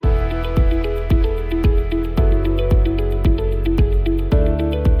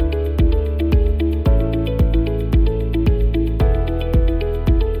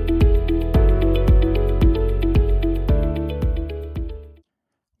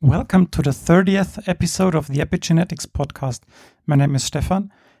Welcome to the 30th episode of the Epigenetics podcast. My name is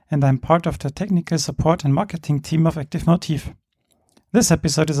Stefan, and I'm part of the technical support and marketing team of Active Motif. This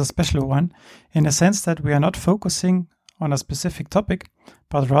episode is a special one in the sense that we are not focusing on a specific topic,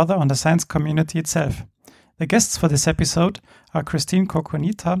 but rather on the science community itself. The guests for this episode are Christine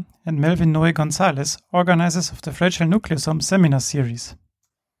Coconita and Melvin Noe Gonzalez, organizers of the Fragile Nucleosome seminar series.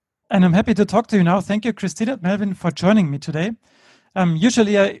 And I'm happy to talk to you now. Thank you, Christine and Melvin, for joining me today.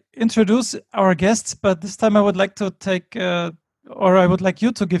 Usually I introduce our guests, but this time I would like to I would like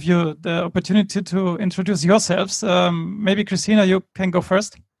you to give you the opportunity to introduce yourselves. Maybe Christina, you can go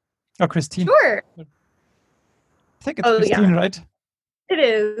first. Or Christine. Sure. I think it's Christine, right? It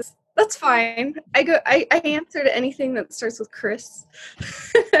is. That's fine. I answer to anything that starts with Chris.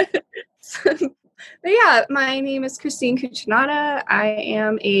 But yeah, my name is Christine Cucinato. I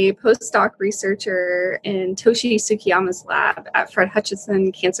am a postdoc researcher in Toshi Tsukiyama's lab at Fred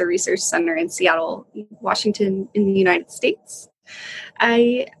Hutchinson Cancer Research Center in Seattle, Washington, in the United States.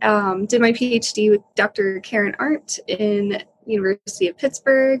 I did my PhD with Dr. Karen Arndt in University of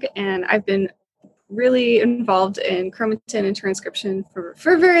Pittsburgh, and I've been really involved in chromatin and transcription for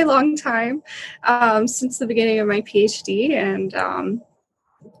a very long time, since the beginning of my PhD, and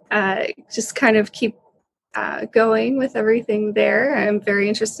just kind of keep going with everything there. I'm very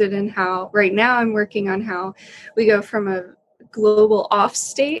interested in how, right now I'm working on how we go from a global off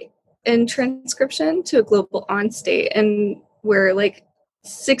state in transcription to a global on state, and where like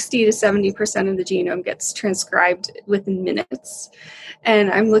 60 to 70% of the genome gets transcribed within minutes.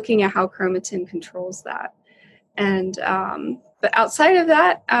 And I'm looking at how chromatin controls that. And but outside of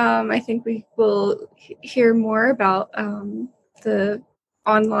that, I think we will hear more about the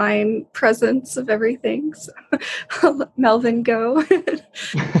online presence of everything. So I'll let Melvin go.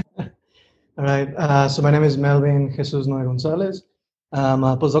 All right. So my name is Melvin Jesus Noe Gonzalez. I'm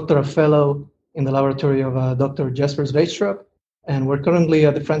a postdoctoral fellow in the laboratory of Dr. Jesper Sveistrup, and we're currently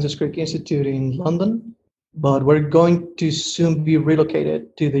at the Francis Crick Institute in London, but we're going to soon be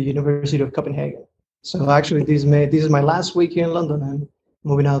relocated to the University of Copenhagen. So actually, this is my last week here in London. I'm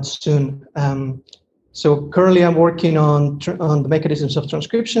moving out soon. So currently I'm working on the mechanisms of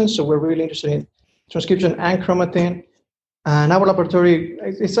transcription. So we're really interested in transcription and chromatin. And our laboratory,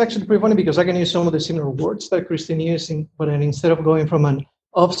 it's actually pretty funny because I can use some of the similar words that Christine used, but instead of going from an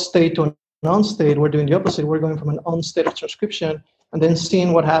off state to an on state, we're doing the opposite. We're going from an on state of transcription and then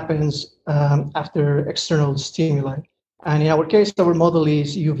seeing what happens after external stimuli. And in our case, our model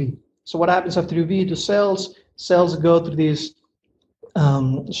is UV. So what happens after UV to cells? Cells go through this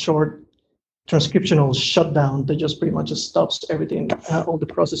short transcriptional shutdown that just pretty much just stops everything, all the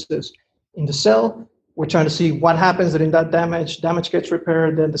processes in the cell. We're trying to see what happens during that damage gets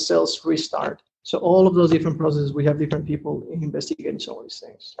repaired, then the cells restart. So all of those different processes, we have different people investigating some of these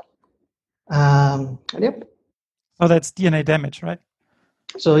things. And yep. So that's DNA damage, right?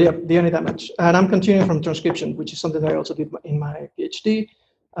 So yeah, DNA damage. And I'm continuing from transcription, which is something that I also did in my PhD,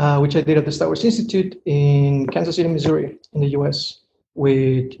 which I did at the Star Wars Institute in Kansas City, Missouri, in the US,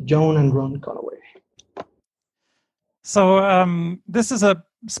 with Joan and Ron Conaway. So this is a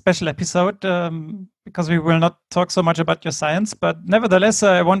special episode because we will not talk so much about your science, but nevertheless,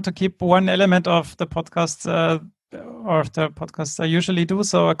 I want to keep one element of the podcast or the podcasts I usually do.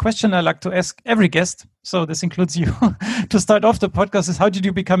 So a question I like to ask every guest, so this includes you, to start off the podcast is, how did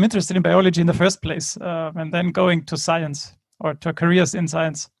you become interested in biology in the first place, and then going to science or to careers in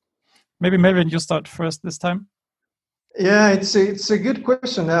science? Maybe Melvin, you start first this time. Yeah, it's a good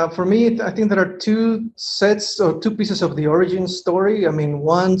question. For me, I think there are two pieces of the origin story. I mean,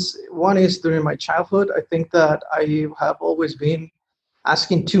 one is during my childhood. I think that I have always been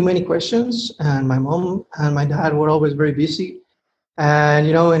asking too many questions, and my mom and my dad were always very busy. And,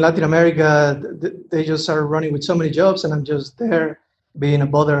 in Latin America, they just are running with so many jobs, and I'm just there being a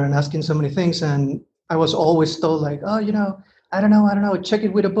bother and asking so many things. And I was always told like, oh, I don't know, check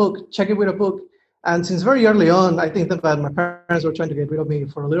it with a book. And since very early on, I think that my parents were trying to get rid of me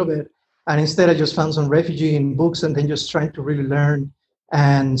for a little bit. And instead, I just found some refuge in books and then just trying to really learn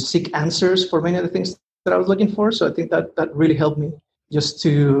and seek answers for many of the things that I was looking for. So I think that really helped me just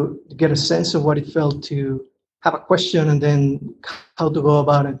to get a sense of what it felt to have a question and then how to go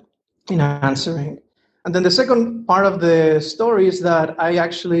about it in answering. And then the second part of the story is that I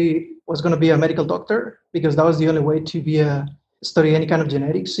actually was going to be a medical doctor because that was the only way to study any kind of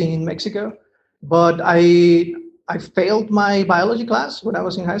genetics in Mexico. But I failed my biology class when I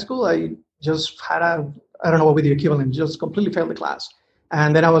was in high school. I just had I don't know what would be the equivalent, just completely failed the class.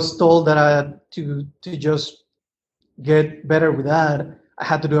 And then I was told that to just get better with that, I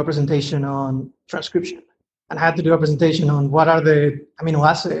had to do a presentation on transcription. and I had to do a presentation on what are the amino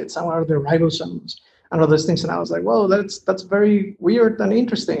acids and what are the ribosomes and all those things. And I was like, whoa, that's very weird and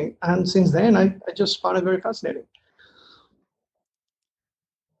interesting. And since then, I just found it very fascinating.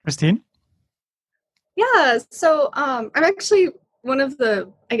 Christine? Yeah, so I'm actually one of the,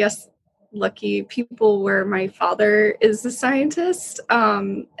 I guess, lucky people where my father is a scientist.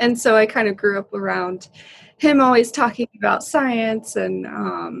 And so I kind of grew up around him always talking about science,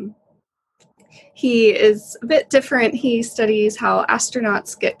 and he is a bit different. He studies how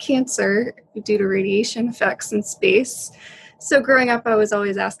astronauts get cancer due to radiation effects in space. So growing up, I was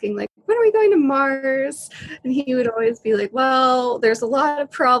always asking, like, when are we going to Mars? And he would always be like, well, there's a lot of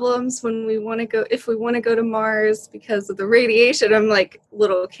problems when we want to go, if we want to go to Mars because of the radiation. I'm like,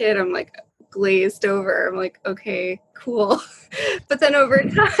 little kid, I'm like glazed over. I'm like, okay, cool. But then over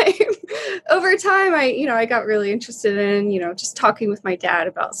time, I got really interested in, just talking with my dad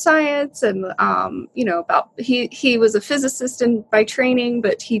about science and, about, he was a physicist by training,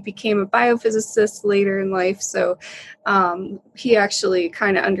 but he became a biophysicist later in life. So he actually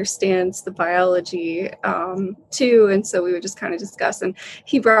kind of understands the biology too. And so we would just kind of discuss, and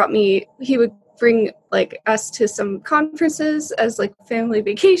he would bring like us to some conferences as like family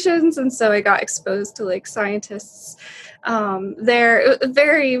vacations, and so I got exposed to like scientists there. A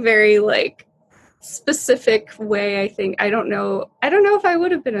very, very like specific way. I think I don't know if I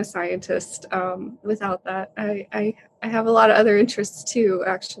would have been a scientist without that. I have a lot of other interests too,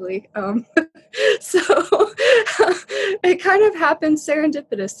 actually. So it kind of happened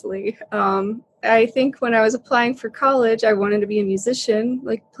serendipitously. I think when I was applying for college, I wanted to be a musician,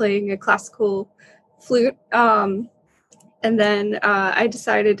 like playing a classical flute. And then I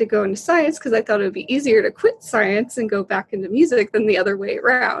decided to go into science because I thought it would be easier to quit science and go back into music than the other way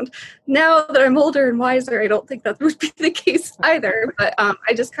around. Now that I'm older and wiser, I don't think that would be the case either. But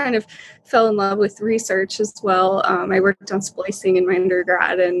I just kind of fell in love with research as well. I worked on splicing in my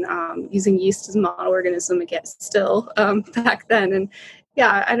undergrad and using yeast as a model organism again still back then. And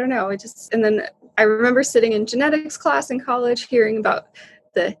yeah, I don't know. And then I remember sitting in genetics class in college hearing about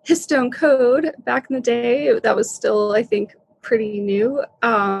the histone code back in the day. That was still, I think, pretty new.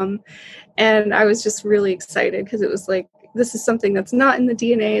 And I was just really excited because it was like, this is something that's not in the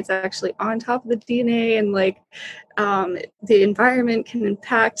DNA. It's actually on top of the DNA. And like the environment can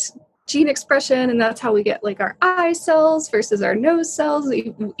impact gene expression. And that's how we get like our eye cells versus our nose cells,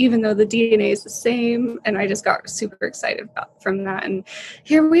 even though the DNA is the same. And I just got super excited from that. And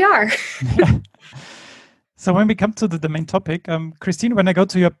here we are. So when we come to the main topic, Christine, when I go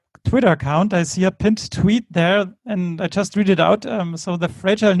to your Twitter account, I see a pinned tweet there, and I just read it out. So the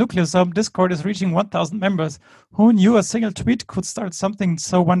Fragile Nucleosome Discord is reaching 1,000 members. Who knew a single tweet could start something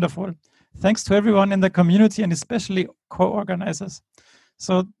so wonderful? Thanks to everyone in the community and especially co-organizers.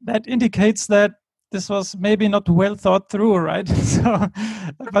 So that indicates that this was maybe not well thought through, right?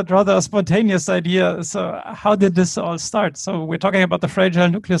 But rather a spontaneous idea. So how did this all start? So we're talking about the Fragile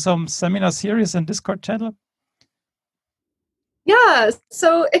Nucleosome seminar series and Discord channel. Yeah,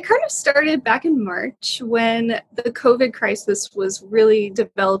 so it kind of started back in March when the COVID crisis was really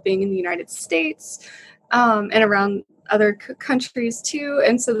developing in the United States and around other countries too.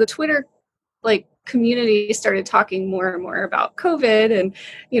 And so the Twitter community started talking more and more about COVID and,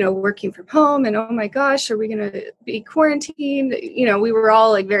 working from home and, oh my gosh, are we going to be quarantined? We were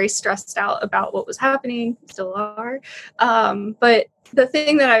all very stressed out about what was happening, still are. But the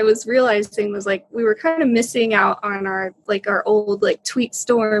thing that I was realizing was we were kind of missing out on our old tweet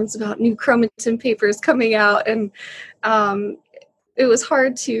storms about new chromatin papers coming out. And it was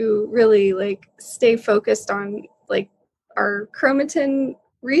hard to really stay focused on our chromatin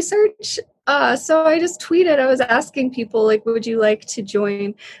research. So I just tweeted, I was asking people, would you like to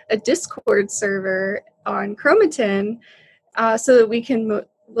join a Discord server on chromatin so that we can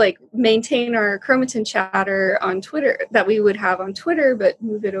maintain our chromatin chatter on Twitter that we would have on Twitter, but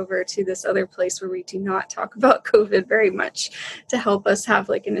move it over to this other place where we do not talk about COVID very much to help us have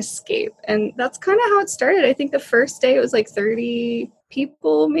an escape. And that's kind of how it started. I think the first day it was 30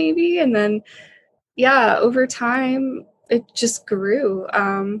 people maybe. And then, over time it just grew.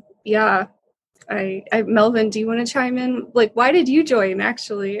 Melvin, do you want to chime in? Why did you join,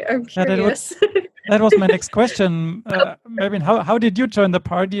 actually? I'm curious. That was my next question. Melvin, how did you join the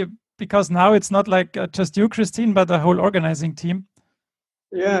party? Because now it's not just you, Christine, but the whole organizing team.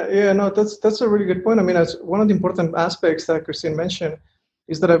 No, that's a really good point. I mean, as one of the important aspects that Christine mentioned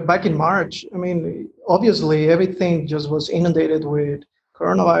is that back in March, obviously everything just was inundated with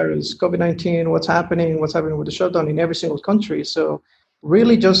coronavirus, COVID-19, what's happening with the shutdown in every single country. So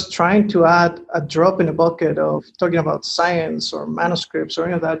really just trying to add a drop in the bucket of talking about science or manuscripts or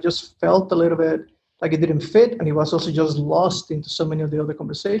any of that just felt a little bit like it didn't fit, and he was also just lost into so many of the other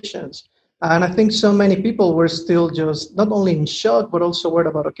conversations. And I think so many people were still just not only in shock, but also worried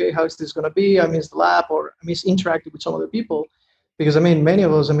about, okay, how is this going to be? I miss the lab, or I miss interacting with some other people. Because, I mean, many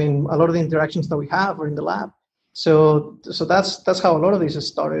of us, I mean, a lot of the interactions that we have are in the lab. So that's how a lot of this has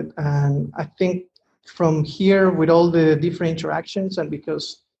started. And I think from here, with all the different interactions, and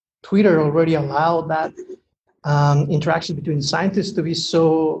because Twitter already allowed that interaction between scientists to be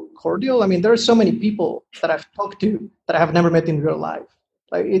so cordial. I mean, there are so many people that I've talked to that I have never met in real life.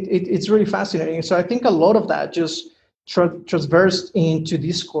 Like it's really fascinating. So I think a lot of that just transversed into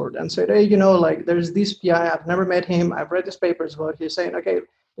Discord and said, hey, like there's this PI, I've never met him, I've read his papers, but he's saying, okay,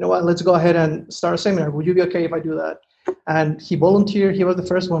 you know what, let's go ahead and start a seminar. Would you be okay if I do that? And he volunteered, he was the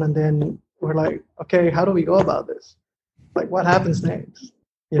first one. And then we're like, okay, how do we go about this? Like, what happens next?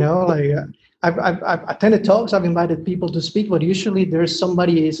 I've attended talks, I've invited people to speak, but usually there's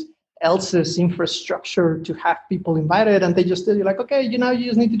somebody else's infrastructure to have people invited, and they just tell you like, okay, you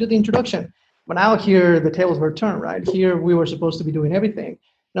just need to do the introduction. But now here the tables were turned, right? Here we were supposed to be doing everything,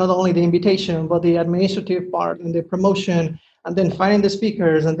 not only the invitation, but the administrative part and the promotion, and then finding the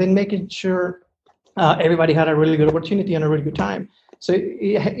speakers, and then making sure everybody had a really good opportunity and a really good time. So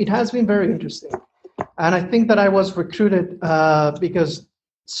it has been very interesting. And I think that I was recruited because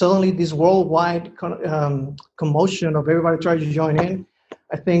suddenly this worldwide commotion of everybody trying to join in,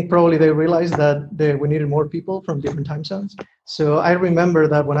 I think probably they realized that we needed more people from different time zones. So I remember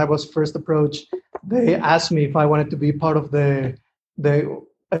that when I was first approached, they asked me if I wanted to be part of the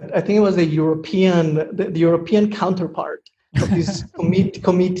I think it was the European counterpart of this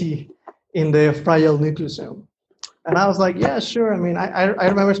committee in the Fragile Nucleosome. And I was like, yeah, sure. I mean, I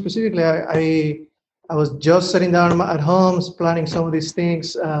remember specifically, I was just sitting down at home planning some of these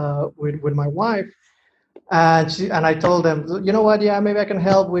things with my wife. And I told them, you know what, yeah, maybe I can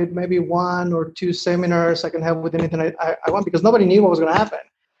help with maybe 1 or 2 seminars. I can help with anything I want, because nobody knew what was going to happen.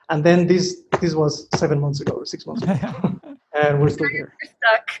 And then this was 7 months ago or 6 months ago. And we're still here.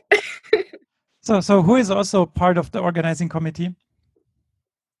 We're stuck. So who is also part of the organizing committee?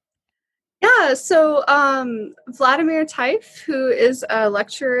 Yeah, so Vladimir Taif, who is a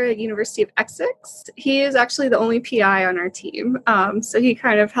lecturer at University of Essex, he is actually the only PI on our team. So he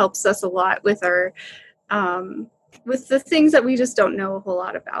kind of helps us a lot with our with the things that we just don't know a whole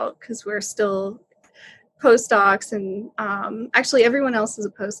lot about, because we're still postdocs, and actually everyone else is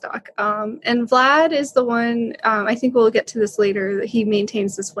a postdoc. And Vlad is the one, I think we'll get to this later, that he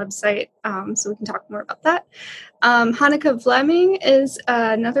maintains this website, so we can talk more about that. Hanneke Vleming is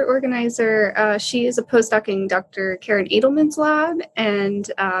another organizer. She is a postdoc in Dr. Karen Edelman's lab,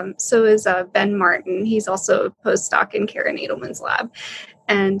 and so is Ben Martin. He's also a postdoc in Karen Edelman's lab.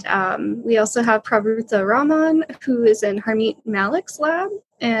 And we also have Pravrutha Raman, who is in Harmeet Malik's lab,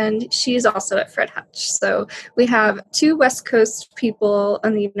 and she's also at Fred Hutch. So we have 2 West Coast people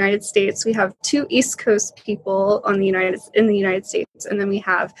in the United States. We have 2 East Coast people in the United States, and then we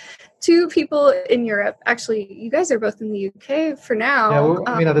have 2 people in Europe. Actually, you guys are both in the UK for now. Yeah,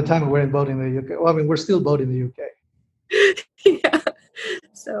 I mean, at the time we weren't both in the UK. Well, I mean, we're still both in the UK. Yeah.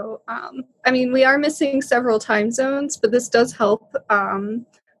 So, I mean, we are missing several time zones, but this does help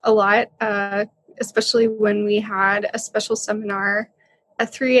a lot, especially when we had a special seminar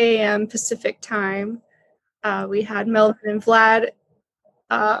at 3 a.m. Pacific time. We had Melvin and Vlad,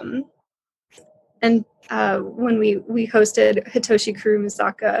 and when we hosted Hitoshi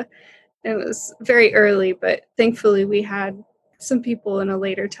Kurumisaka, it was very early, but thankfully we had some people in a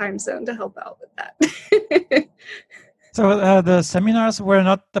later time zone to help out with that. So the seminars were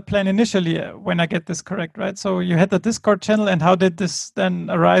not the plan initially, when I get this correct, right? So you had the Discord channel, and how did this then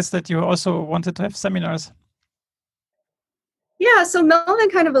arise that you also wanted to have seminars? Yeah, so Melvin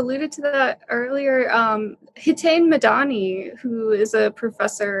kind of alluded to that earlier. Hitain Madani, who is a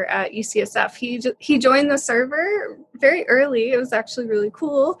professor at UCSF, he joined the server very early. It was actually really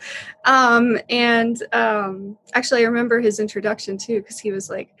cool. Actually, I remember his introduction too, because he was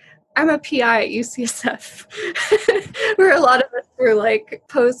like, I'm a PI at UCSF, where a lot of us were like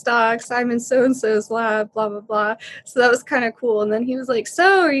postdocs. I'm in so-and-so's lab, blah, blah, blah. So that was kind of cool. And then he was like,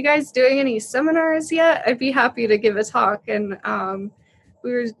 so are you guys doing any seminars yet? I'd be happy to give a talk. And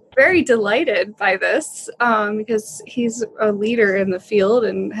we were very delighted by this because he's a leader in the field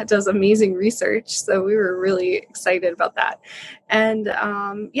and does amazing research. So we were really excited about that. And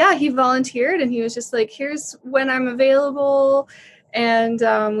yeah, he volunteered, and he was just like, here's when I'm available. And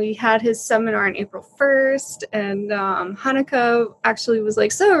we had his seminar on April 1st, and Hanneke actually was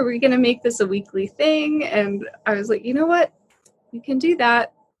like, so are we going to make this a weekly thing? And I was like, you know what? You can do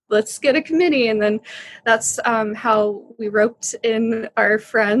that. Let's get a committee. And then that's how we roped in our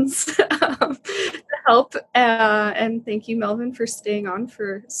friends to help. And thank you, Melvin, for staying on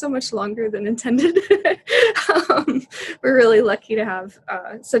for so much longer than intended. We're really lucky to have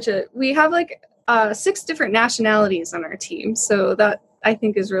we have like 6 different nationalities on our team. So that I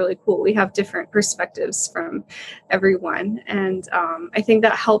think is really cool. We have different perspectives from everyone. And I think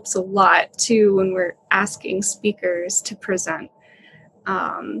that helps a lot too when we're asking speakers to present.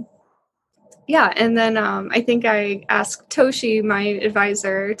 And then I think I asked Toshi, my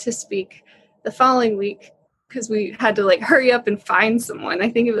advisor, to speak the following week because we had to like hurry up and find someone. I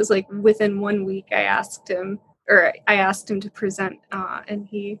think it was like within 1 week I asked him to present, and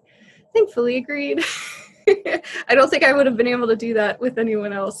he thankfully agreed. I don't think I would have been able to do that with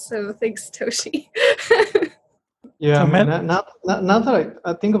anyone else. So thanks, Toshi. Yeah, now that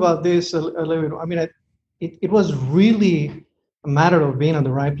I think about this a little bit, I mean, it was really a matter of being at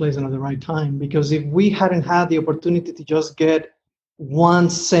the right place and at the right time. Because if we hadn't had the opportunity to just get one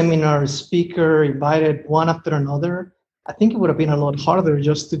seminar speaker invited one after another, I think it would have been a lot harder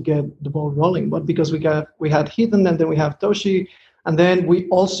just to get the ball rolling. But because we had Hidden, and then we have Toshi, and then we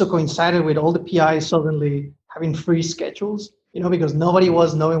also coincided with all the PIs suddenly having free schedules, because nobody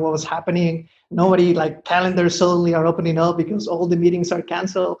was knowing what was happening. Nobody, like, calendars suddenly are opening up because all the meetings are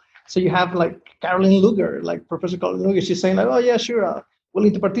canceled. So you have like Carolyn Luger, like Professor Carolyn Luger, she's saying like, oh yeah, sure,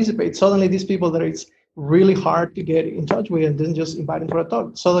 willing to participate. Suddenly these people that it's really hard to get in touch with and then just invite them for a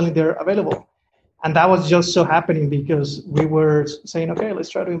talk, suddenly they're available. And that was just so happening because we were saying, okay, let's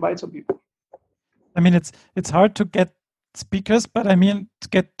try to invite some people. I mean, it's hard to get speakers, but I mean, to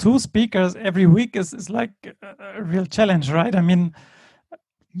get 2 speakers every week is like a real challenge, right? I mean,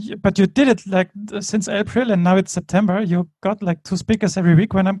 but you did it like since April, and now it's September. You got like 2 speakers every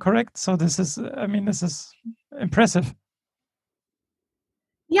week, when I'm correct. So this is impressive.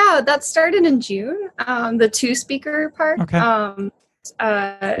 Yeah, that started in June. The 2 speaker part.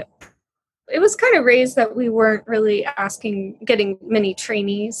 Okay. It was kind of raised that we weren't really getting many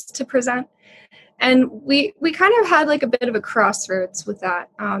trainees to present. And we kind of had like a bit of a crossroads with that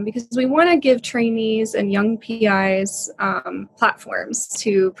because we want to give trainees and young PIs platforms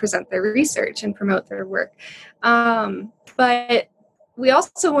to present their research and promote their work. But we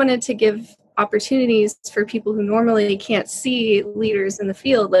also wanted to give opportunities for people who normally can't see leaders in the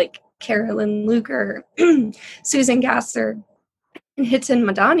field, like Carolyn Luger, Susan Gasser, and Hiten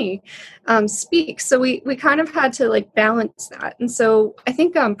Madani speak. So we kind of had to like balance that. And so I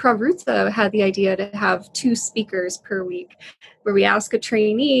think Pravruta had the idea to have 2 speakers per week where we ask a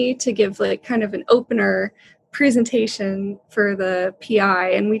trainee to give like kind of an opener presentation for the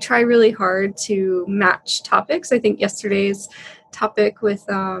PI. And we try really hard to match topics. I think yesterday's topic with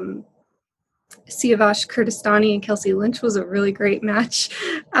Siavash Kurdistani and Kelsey Lynch was a really great match.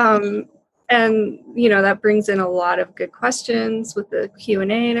 And, that brings in a lot of good questions with the Q&A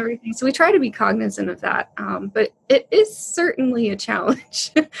and everything. So we try to be cognizant of that. But it is certainly a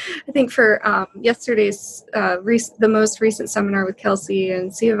challenge. I think for yesterday's, the most recent seminar with Kelsey and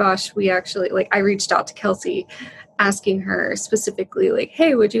Siavash, we actually, I reached out to Kelsey asking her specifically, like,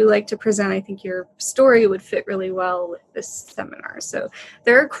 hey, would you like to present? I think your story would fit really well with this seminar. So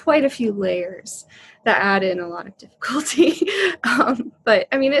there are quite a few layers that add in a lot of difficulty. But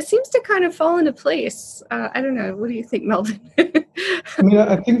I mean, it seems to kind of fall into place. I don't know. What do you think, Melvin? I mean,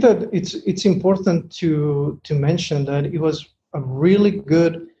 I think that it's important to mention that it was a really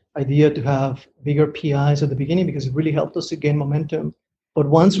good idea to have bigger PIs at the beginning because it really helped us to gain momentum. But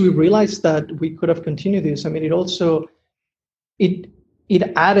once we realized that we could have continued this, I mean,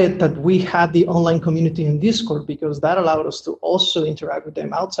 it added that we had the online community in Discord because that allowed us to also interact with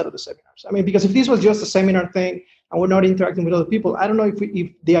them outside of the seminars. I mean, because if this was just a seminar thing and we're not interacting with other people, I don't know if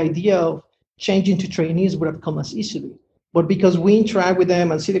the idea of changing to trainees would have come as easily. But because we interact with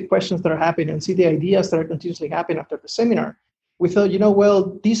them and see the questions that are happening and see the ideas that are continuously happening after the seminar, we thought,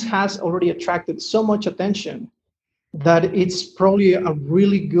 this has already attracted so much attention that it's probably a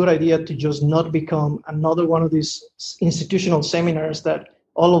really good idea to just not become another one of these institutional seminars that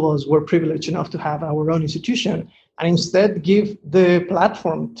all of us were privileged enough to have our own institution, and instead give the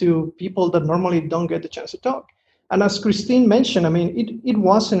platform to people that normally don't get the chance to talk. And as Christine mentioned, I mean, it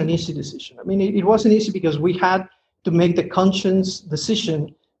wasn't an easy decision. I mean, it wasn't easy because we had to make the conscious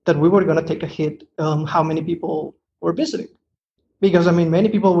decision that we were going to take a hit how many people were visiting. Because, I mean, many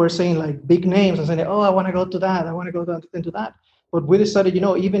people were saying like big names and saying, oh, I want to go to that. I want to go into that. But we decided,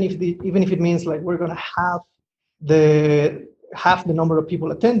 even if it means like we're going to have the number of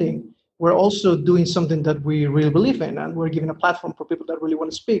people attending, we're also doing something that we really believe in. And we're giving a platform for people that really want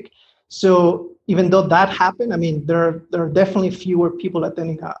to speak. So even though that happened, I mean, there are definitely fewer people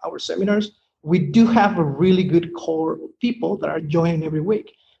attending our seminars. We do have a really good core of people that are joining every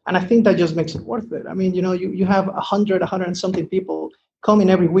week. And I think that just makes it worth it. I mean, you have 100 and something people coming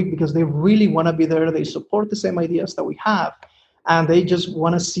every week because they really want to be there. They support the same ideas that we have, and they just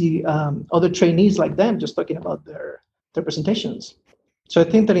want to see other trainees like them just talking about their presentations. So I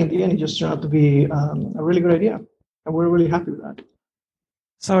think that in the end, it just turned out to be a really good idea, and we're really happy with that.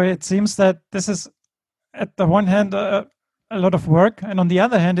 So it seems that this is, at the one hand, a lot of work, and on the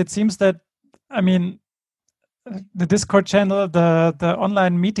other hand, it seems that, I mean, the Discord channel, the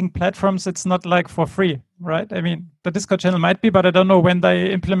online meeting platforms, it's not like for free, right? I mean, the Discord channel might be, but I don't know when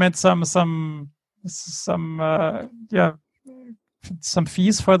they implement some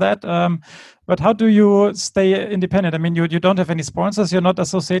fees for that. But how do you stay independent? I mean, you don't have any sponsors, you're not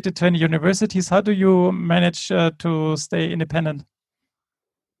associated to any universities. How do you manage to stay independent?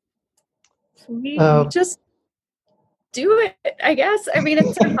 We just do it, I guess. I mean,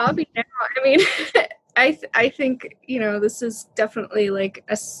 it's a hobby now. I mean, I think, this is definitely like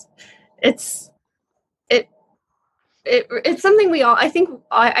it's something we all, I think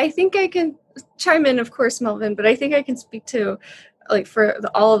I can chime in, of course, Melvin, but I think I can speak to, like, for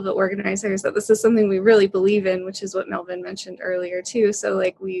all of the organizers, that this is something we really believe in, which is what Melvin mentioned earlier too. So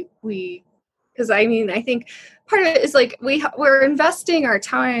like we because I mean, I think part of it is like we're investing our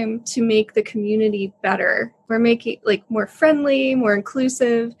time to make the community better. We're making like more friendly, more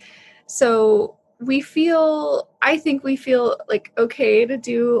inclusive. So I think we feel like okay to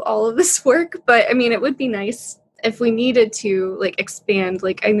do all of this work, but I mean, it would be nice if we needed to like expand.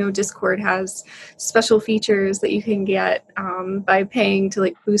 Like, I know Discord has special features that you can get by paying to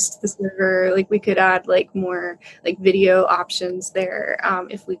like boost the server. Like, we could add like more like video options there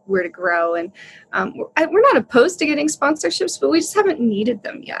if we were to grow. And we're not opposed to getting sponsorships, but we just haven't needed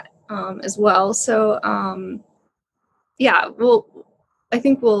them yet as well. So yeah, I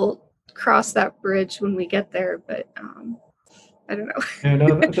think we'll cross that bridge when we get there, but I don't know. Yeah,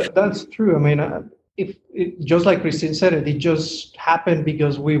 no, that's true. I mean, just like Christine said, it just happened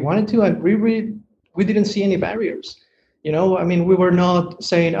because we wanted to, and we didn't see any barriers. I mean, we were not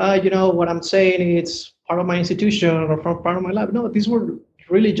saying, what I'm saying, it's part of my institution or part of my lab. No, these were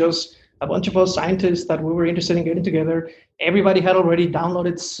really just a bunch of us scientists that we were interested in getting together. Everybody had already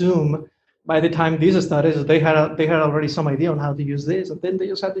downloaded Zoom. By the time these studies, they had already some idea on how to use this, and then they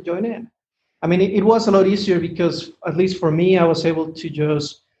just had to join in. I mean, it was a lot easier because, at least for me, I was able to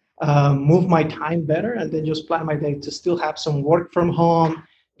just move my time better and then just plan my day to still have some work from home,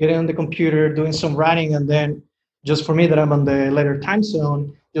 getting on the computer, doing some writing, and then just for me that I'm on the later time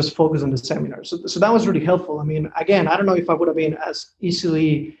zone, just focus on the seminar. So that was really helpful. I mean, again, I don't know if I would have been as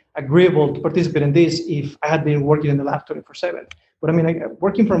easily agreeable to participate in this if I had been working in the lab 24/7. But I mean,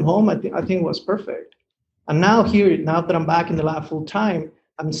 working from home, I think was perfect. And now that I'm back in the lab full time,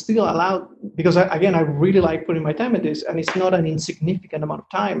 I'm still allowed, because I really like putting my time in this, and it's not an insignificant amount of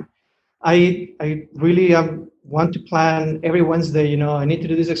time. I really want to plan every Wednesday, I need to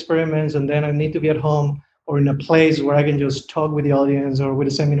do these experiments, and then I need to be at home or in a place where I can just talk with the audience or with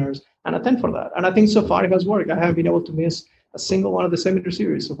the seminars and attend for that. And I think so far it has worked. I haven't been able to miss a single one of the seminar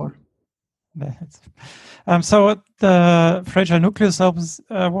series so far. So the Fragile Nucleus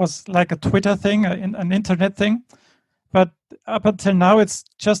was like a Twitter thing, an internet thing. But up until now, it's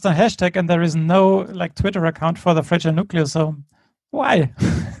just a hashtag, and there is no like Twitter account for the Fragile Nucleosome. Why?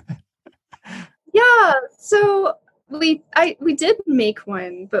 Yeah, so we did make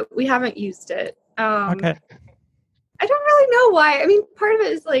one, but we haven't used it. Okay. I don't really know why. I mean, part of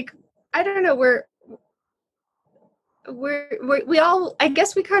it is like, I don't know. We all, I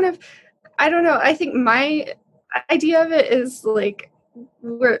guess we kind of, I don't know. I think my idea of it is like,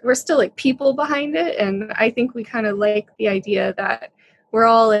 we're still like people behind it, and I think we kind of like the idea that we're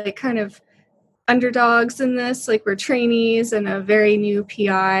all like kind of underdogs in this, like we're trainees and a very new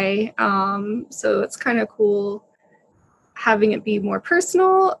PI, so it's kind of cool having it be more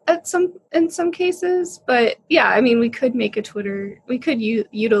personal in some cases. But yeah, I mean, we could make a Twitter, we could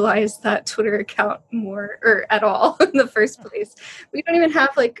utilize that Twitter account more, or at all in the first place. We don't even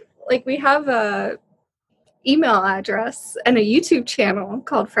have like we have a email address and a YouTube channel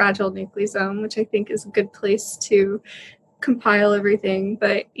called Fragile Nucleosome, which I think is a good place to compile everything.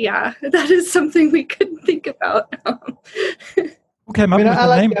 But yeah, that is something we could think about. Okay, I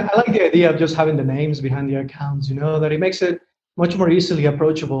like the idea of just having the names behind the accounts, that it makes it much more easily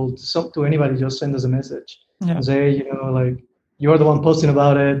approachable to anybody. Just send us a message and say, like, you're the one posting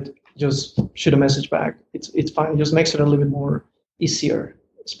about it, just shoot a message back. It's fine. It just makes it a little bit more easier,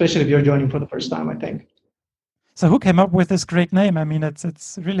 especially if you're joining for the first time, I think. So who came up with this great name? I mean,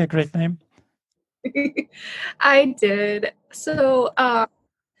 it's really a great name. I did. So,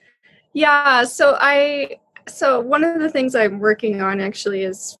 yeah, so I So one of the things I'm working on actually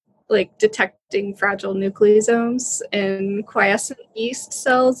is like detecting fragile nucleosomes in quiescent yeast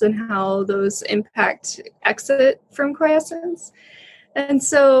cells and how those impact exit from quiescence. And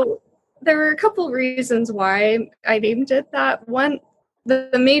so there were a couple reasons why I named it that. One, the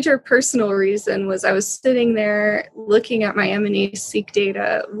major personal reason was I was sitting there looking at my MNA-seq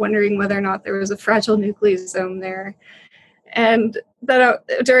data, wondering whether or not there was a fragile nucleosome there. And then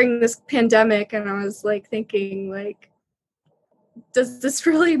during this pandemic, and I was like thinking, like, does this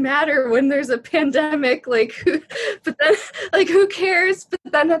really matter when there's a pandemic? Like, but then, like, who cares? But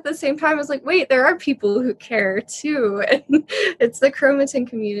then at the same time, I was like, wait, there are people who care too, and it's the chromatin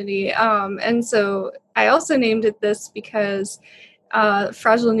community. And so I also named it this because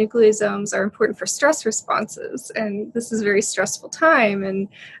fragile nucleosomes are important for stress responses, and this is a very stressful time, and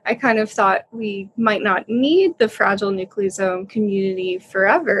I kind of thought we might not need the fragile nucleosome community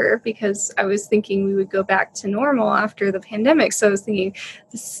forever, because I was thinking we would go back to normal after the pandemic. So I was thinking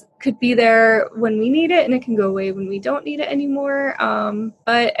this could be there when we need it, and it can go away when we don't need it anymore.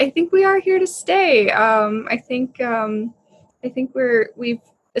 But I think we are here to stay. I think we've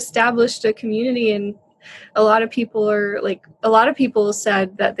established a community, and a lot of people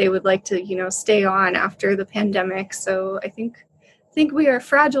said that they would like to, stay on after the pandemic. So I think we are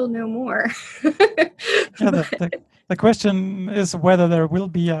fragile no more. Yeah, the question is whether there will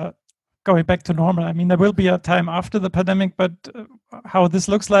be a going back to normal. I mean, there will be a time after the pandemic, but how this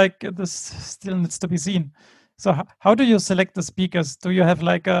looks like, this still needs to be seen. So how do you select the speakers? Do you have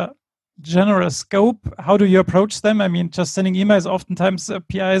like a general scope? How do you approach them? I mean, just sending emails, oftentimes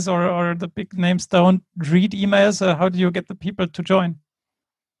PIs or the big names don't read emails. How do you get the people to join?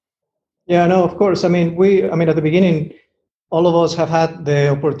 Yeah, no, of course. I mean, at the beginning, all of us have had the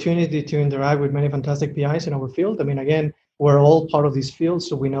opportunity to interact with many fantastic PIs in our field. I mean, again, we're all part of this field,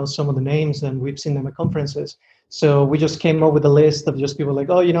 so we know some of the names and we've seen them at conferences. So we just came up with a list of just people like,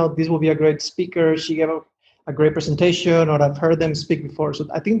 oh, this will be a great speaker. She gave a great presentation, or I've heard them speak before. So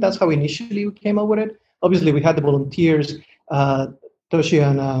I think that's how initially we came up with it. Obviously, we had the volunteers, Toshi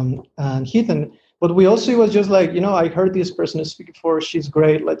and Heathen, but we also was just like, I heard this person speak before. She's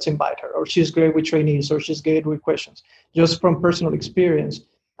great. Let's invite her. Or she's great with trainees, or she's great with questions, just from personal experience.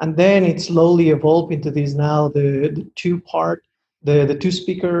 And then it slowly evolved into this now, the two-part, the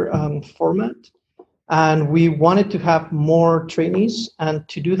two-speaker format. And we wanted to have more trainees. And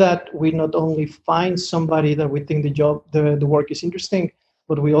to do that, we not only find somebody that we think the work is interesting,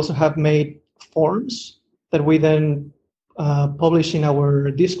 but we also have made forms that we then publish in our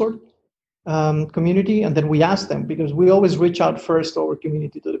Discord community. And then we ask them, because we always reach out first to our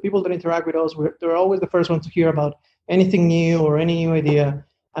community, to the people that interact with us. They're always the first ones to hear about anything new or any new idea.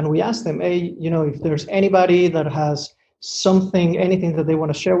 And we ask them, hey, if there's anybody that has anything that they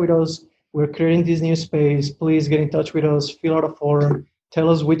want to share with us, we're creating this new space. Please get in touch with us, fill out a form, tell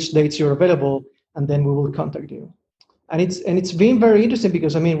us which dates you're available, and then we will contact you. And it's been very interesting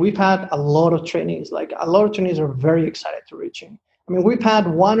because, we've had a lot of trainees. Like, a lot of trainees are very excited to reach in. We've had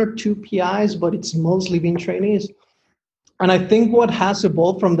one or two PIs, but it's mostly been trainees. And I think what has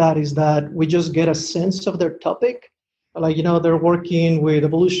evolved from that is that we just get a sense of their topic. Like, they're working with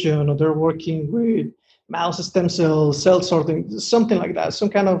evolution, or they're working with mouse stem cells, cell sorting, something like that, some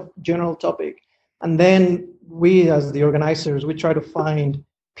kind of general topic. And then we, as the organizers, we try to find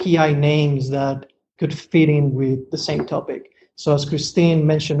PI names that could fit in with the same topic. So as Christine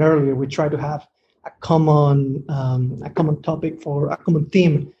mentioned earlier, we try to have a common topic, for a common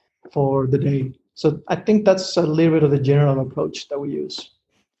theme for the day. So I think that's a little bit of the general approach that we use.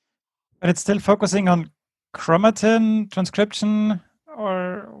 But it's still focusing on chromatin transcription,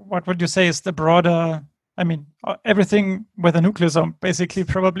 or what would you say is the broader, everything with a nucleosome, basically,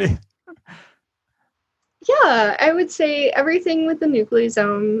 probably? Yeah, I would say everything with the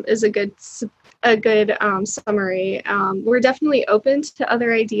nucleosome is a good summary. We're definitely open to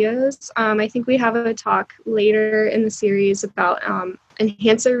other ideas. I think we have a talk later in the series about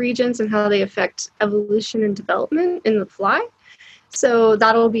enhancer regions and how they affect evolution and development in the fly. So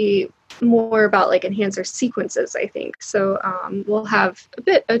that'll be more about like enhancer sequences, I think. So we'll have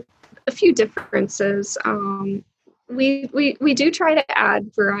a few differences. We do try to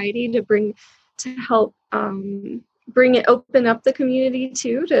add variety to help open up the community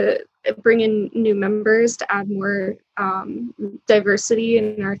too, to bring in new members, to add more diversity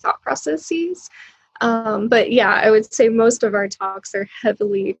in our thought processes. But yeah, I would say most of our talks are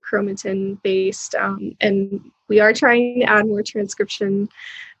heavily chromatin based, and we are trying to add more transcription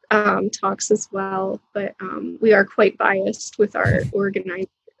talks as well. But we are quite biased with our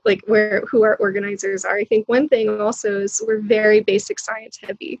who our organizers are. I think one thing also is we're very basic science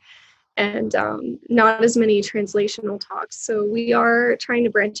heavy. and not as many translational talks. So we are trying to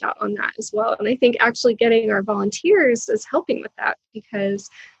branch out on that as well. And I think actually getting our volunteers is helping with that, because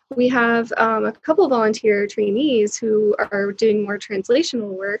we have a couple volunteer trainees who are doing more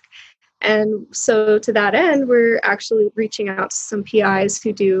translational work. And so to that end, we're actually reaching out to some PIs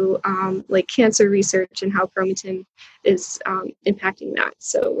who do like cancer research and how chromatin is impacting that.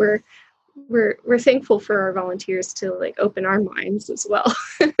 So we're thankful for our volunteers to like open our minds as well.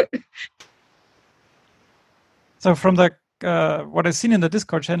 So from the what I've seen in the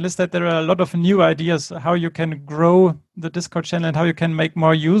Discord channel is that there are a lot of new ideas how you can grow the Discord channel and how you can make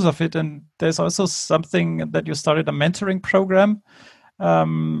more use of it. And there's also something that you started a mentoring program.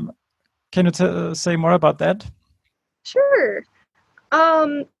 Can you say more about that? Sure.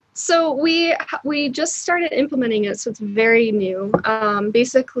 So we just started implementing it, so it's very new.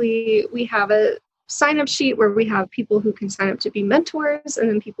 Basically, we have a sign-up sheet where we have people who can sign up to be mentors and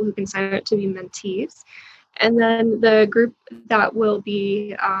then people who can sign up to be mentees. And then the group that will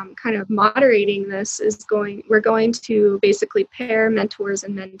be kind of moderating this we're going to basically pair mentors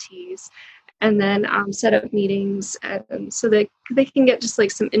and mentees, and then set up meetings so that they can get just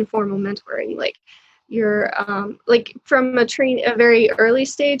like some informal mentoring, like you're like from a very early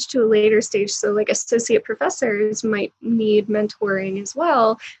stage to a later stage. So like associate professors might need mentoring as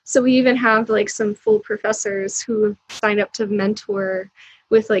well. So we even have like some full professors who have signed up to mentor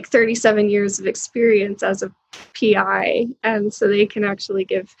with like 37 years of experience as a PI. And so they can actually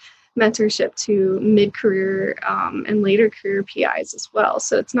give mentorship to mid-career and later career PIs as well.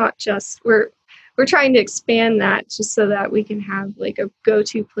 So it's not just, we're trying to expand that just so that we can have like a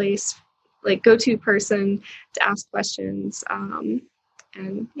go-to place, like go-to person to ask questions. And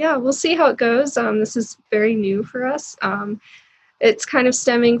yeah, we'll see how it goes. This is very new for us. It's kind of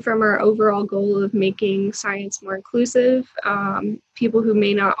stemming from our overall goal of making science more inclusive. People who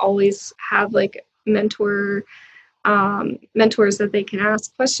may not always have like mentors that they can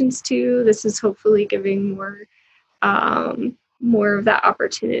ask questions to. This is hopefully giving more of that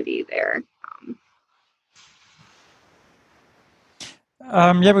opportunity there.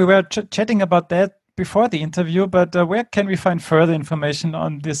 Yeah, we were chatting about that before the interview, but where can we find further information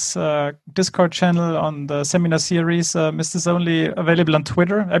on this Discord channel, on the seminar series? Is this only available on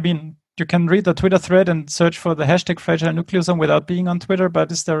Twitter? I mean, you can read the Twitter thread and search for the hashtag fragile nucleosome without being on Twitter,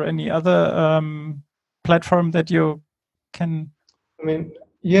 but is there any other platform that you can? I mean,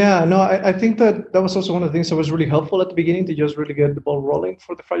 yeah, no, I think that was also one of the things that was really helpful at the beginning to just really get the ball rolling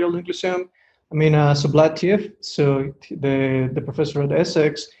for the fragile nucleosome. I mean, so Vlad Tiev, so the professor at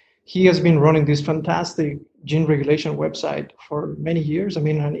Essex, he has been running this fantastic gene regulation website for many years. I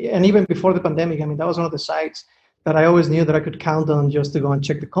mean, and even before the pandemic, I mean, that was one of the sites that I always knew that I could count on just to go and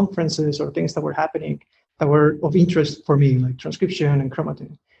check the conferences or things that were happening that were of interest for me, like transcription and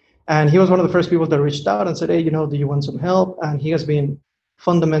chromatin. And he was one of the first people that reached out and said, hey, do you want some help? And he has been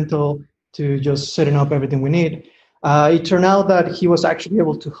fundamental to just setting up everything we need. It turned out that he was actually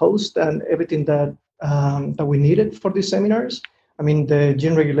able to host and everything that we needed for these seminars. I mean, the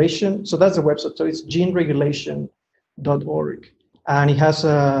gene regulation. So that's the website. So it's generegulation.org. And he has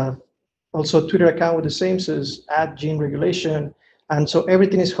also a Twitter account with the same, says @generegulation. And so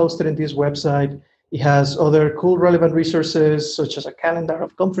everything is hosted in this website. It has other cool relevant resources, such as a calendar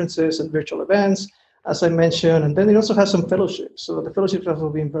of conferences and virtual events, as I mentioned. And then it also has some fellowships. So the fellowships have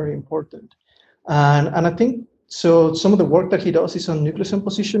been very important. And I think, so some of the work that he does is on nucleosome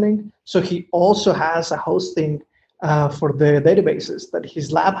positioning. So he also has a hosting for the databases that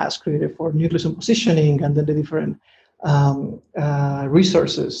his lab has created for nucleosome positioning, and then the different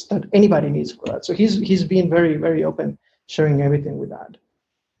resources that anybody needs for that. So he's been very, very open, sharing everything with that.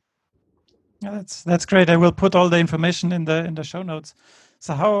 Yeah, that's great. I will put all the information in the show notes.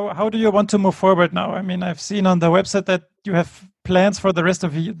 So how do you want to move forward now? I mean, I've seen on the website that you have plans for the rest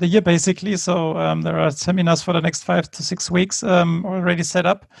of the year, basically. So there are seminars for the next 5 to 6 weeks already set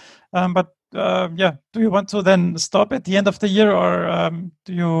up. But do you want to then stop at the end of the year, or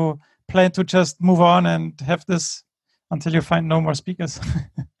do you plan to just move on and have this until you find no more speakers?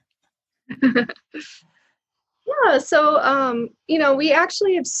 Yeah, so, we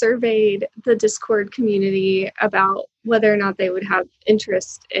actually have surveyed the Discord community about whether or not they would have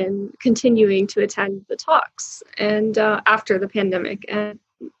interest in continuing to attend the talks and after the pandemic. And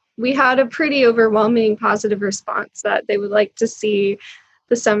we had a pretty overwhelming positive response that they would like to see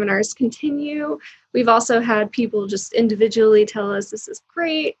the seminars continue. We've also had people just individually tell us, this is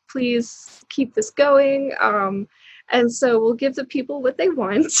great, please keep this going. And so we'll give the people what they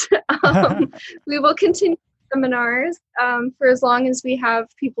want. We will continue seminars for as long as we have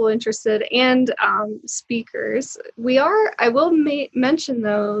people interested and speakers. I will mention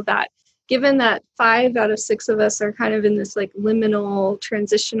though that given that 5 out of 6 of us are kind of in this like liminal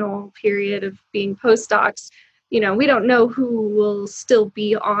transitional period of being postdocs, we don't know who will still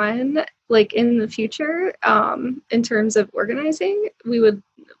be on like in the future in terms of organizing.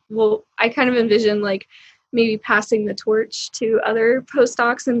 I kind of envision like maybe passing the torch to other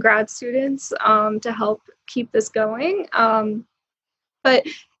postdocs and grad students to help keep this going. But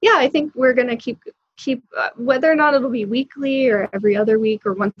yeah, I think we're going to keep whether or not it'll be weekly or every other week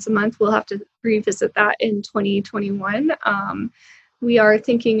or once a month, we'll have to revisit that in 2021. We are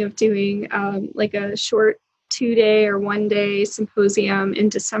thinking of doing like a short 2-day or 1-day symposium in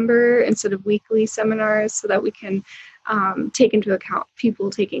December instead of weekly seminars, so that we can take into account people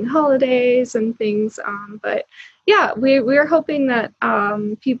taking holidays and things. But yeah, we're hoping that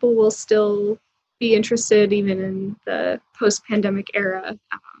people will still be interested even in the post-pandemic era,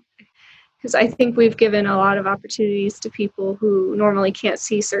 because I think we've given a lot of opportunities to people who normally can't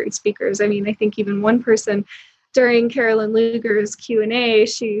see certain speakers. I mean, I think even one person during Carolyn Luger's Q&A,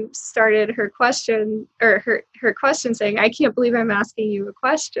 she started her question saying, "I can't believe I'm asking you a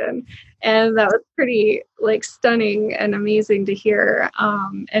question." And that was pretty like stunning and amazing to hear.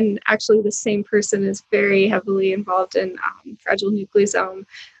 And actually the same person is very heavily involved in fragile nucleosome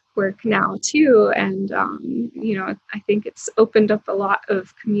work now too. And, I think it's opened up a lot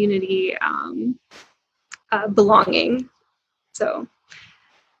of community belonging. So,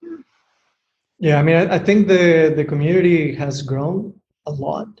 yeah, I mean, I think the community has grown a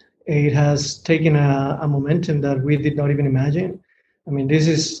lot. It has taken a momentum that we did not even imagine. I mean,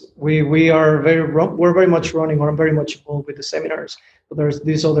 we're very much running, or I'm very much involved with the seminars, but there's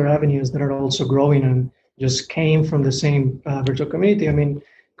these other avenues that are also growing and just came from the same virtual community. I mean,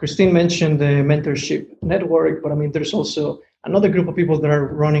 Christine mentioned the mentorship network, but I mean, there's also another group of people that are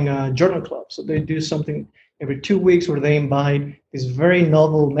running a journal club. So they do something every 2 weeks where they invite this very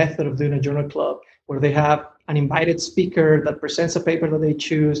novel method of doing a journal club, where they have an invited speaker that presents a paper that they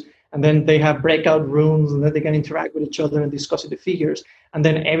choose, and then they have breakout rooms, and then they can interact with each other and discuss the figures. And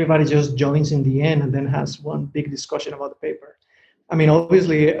then everybody just joins in the end and then has one big discussion about the paper. I mean,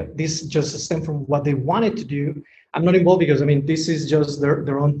 obviously, this just stems from what they wanted to do. I'm not involved because, I mean, this is just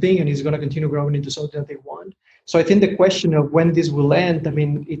their own thing, and it's going to continue growing into something that they want. So I think the question of when this will end, I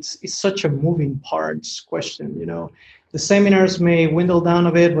mean, it's such a moving parts question, The seminars may dwindle down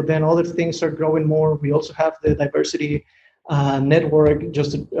a bit, but then other things are growing more. We also have the diversity network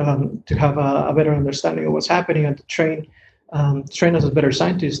just to have a better understanding of what's happening and to train us as better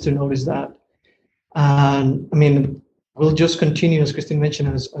scientists to notice that. And I mean, we'll just continue, as Christine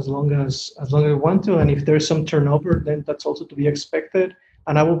mentioned, as long as we want to. And if there's some turnover, then that's also to be expected.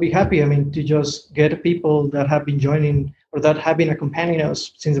 And I will be happy, I mean, to just get people that have been joining or that have been accompanying us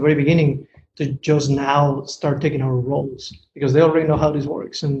since the very beginning to just now start taking our roles, because they already know how this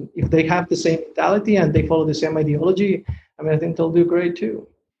works. And if they have the same mentality and they follow the same ideology, I mean, I think they'll do great too.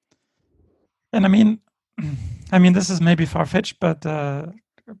 And I mean, this is maybe far-fetched, but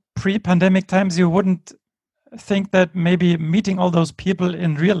pre-pandemic times, you wouldn't think that maybe meeting all those people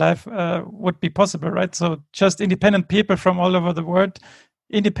in real life would be possible, right? So just independent people from all over the world,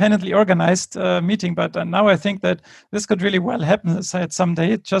 independently organized meeting. But now I think that this could really well happen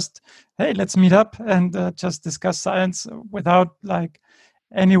someday. Just, hey, let's meet up and just discuss science without like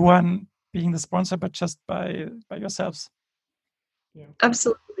anyone being the sponsor, but just by yourselves. Yeah.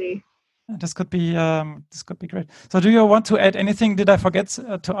 Absolutely. This could be great. So, do you want to add anything? Did I forget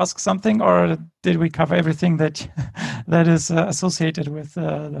to ask something, or did we cover everything that is associated with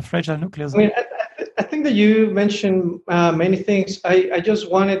the fragile nucleus? I mean, I think that you mentioned many things. I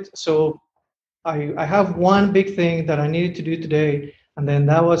just wanted, so I have one big thing that I needed to do today, and then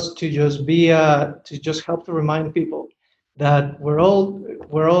that was to just help to remind people that we're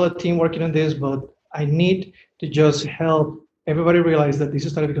all a team working on this, but I need to just help everybody realize that this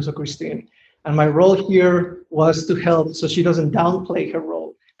started because of Christine. And my role here was to help so she doesn't downplay her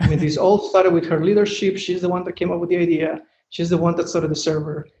role. I mean, this all started with her leadership. She's the one that came up with the idea. She's the one that started the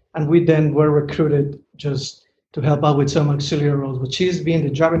server. And we then were recruited just to help out with some auxiliary roles. But she's been the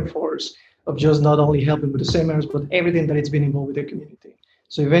driving force of just not only helping with the seminars, but everything that it's been involved with the community.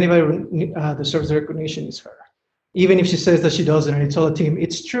 So if anybody deserves the recognition, it's her. Even if she says that she doesn't, and it's all a team.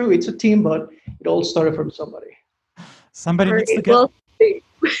 It's true, it's a team, but it all started from somebody. Somebody needs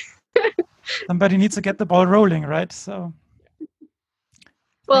to get the ball rolling, right? So,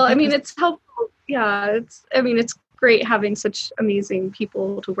 well, I mean, it's helpful. Yeah, it's great having such amazing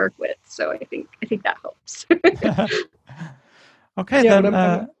people to work with. So I think that helps. Okay, yeah, then.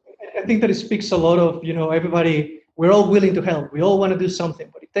 I think that it speaks a lot of everybody. We're all willing to help. We all want to do something,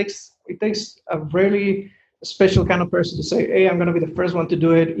 but it takes a really special kind of person to say, hey, I'm going to be the first one to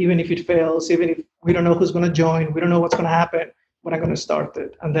do it, even if it fails, even if we don't know who's going to join, we don't know what's going to happen, but I'm going to start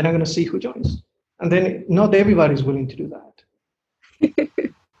it. And then I'm going to see who joins. And then not everybody's willing to do that.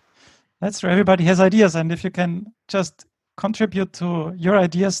 That's true. Everybody has ideas. And if you can just contribute to your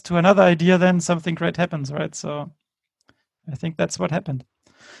ideas to another idea, then something great happens, right? So I think that's what happened.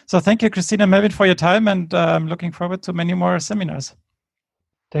 So thank you, Christine and Melvin, for your time. And I'm looking forward to many more seminars.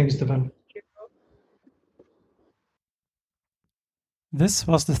 Thank you, Stefan. This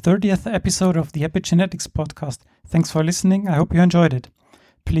was the 30th episode of the Epigenetics podcast. Thanks for listening. I hope you enjoyed it.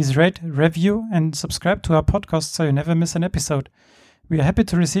 Please rate, review, and subscribe to our podcast so you never miss an episode. We are happy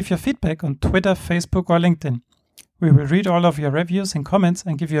to receive your feedback on Twitter, Facebook, or LinkedIn. We will read all of your reviews and comments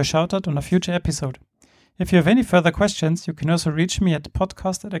and give you a shout out on a future episode. If you have any further questions, you can also reach me at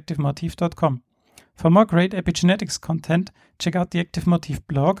podcast@activemotif.com. For more great epigenetics content, check out the Active Motif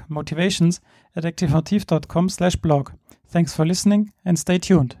blog, Motivations, at activemotif.com/blog. Thanks for listening and stay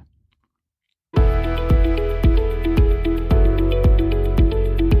tuned.